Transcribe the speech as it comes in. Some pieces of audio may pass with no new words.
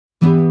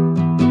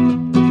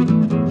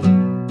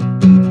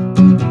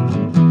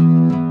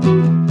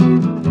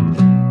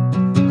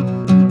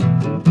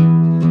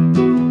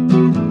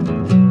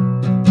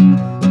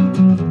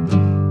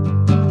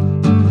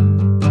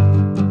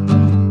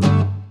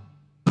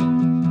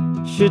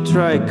She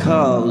tried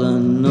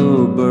calling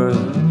Uber,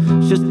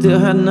 she still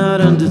had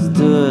not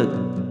understood.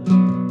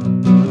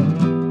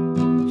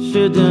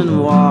 She didn't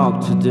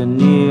walk to the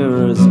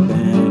nearest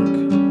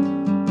bank.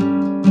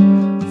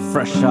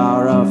 Fresh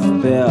out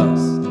of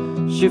bills,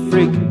 she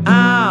freaked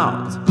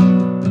out,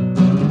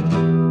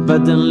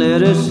 but then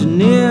later she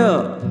knew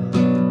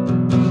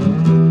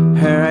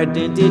her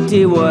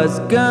identity was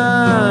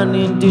gone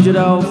in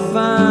digital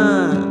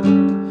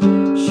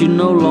fun. She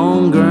no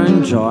longer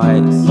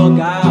enjoys.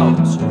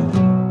 Logout,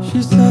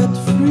 She set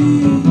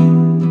free.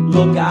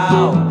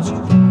 logout,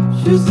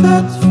 She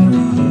set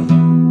free.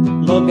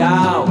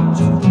 logout,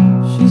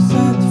 She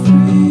set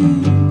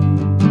free.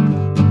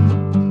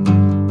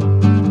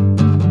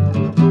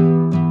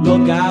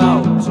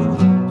 logout,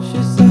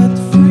 She set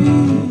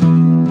free.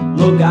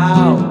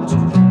 logout,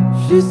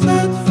 She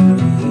set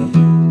free.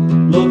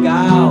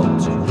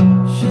 logout,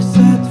 She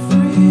set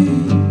free.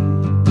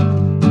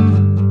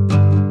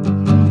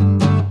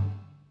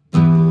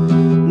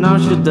 Now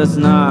she does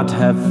not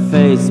have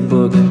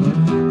Facebook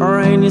or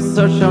any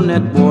social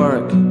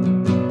network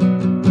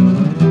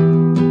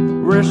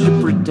where she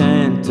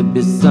pretend to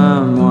be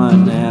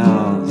someone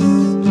else,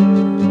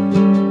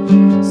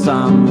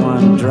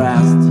 someone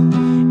dressed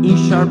in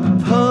sharp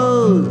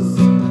pose,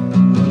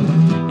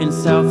 in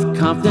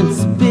self-confident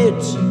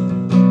speech.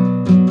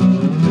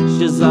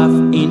 She's off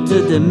into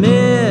the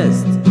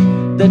mist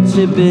that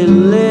she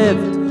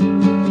believed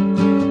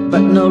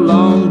but no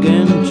longer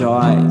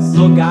enjoys.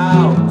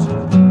 logout,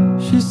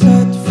 She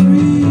set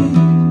free.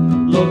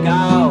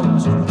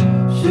 logout,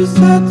 She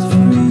set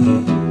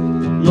free.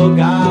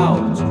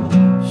 logout,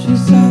 She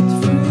set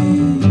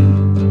free.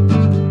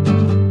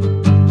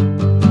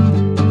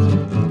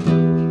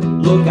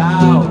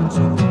 logout,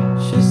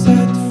 She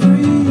set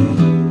free.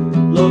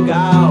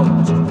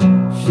 logout,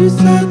 She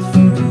set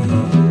free.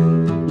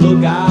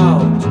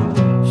 logout,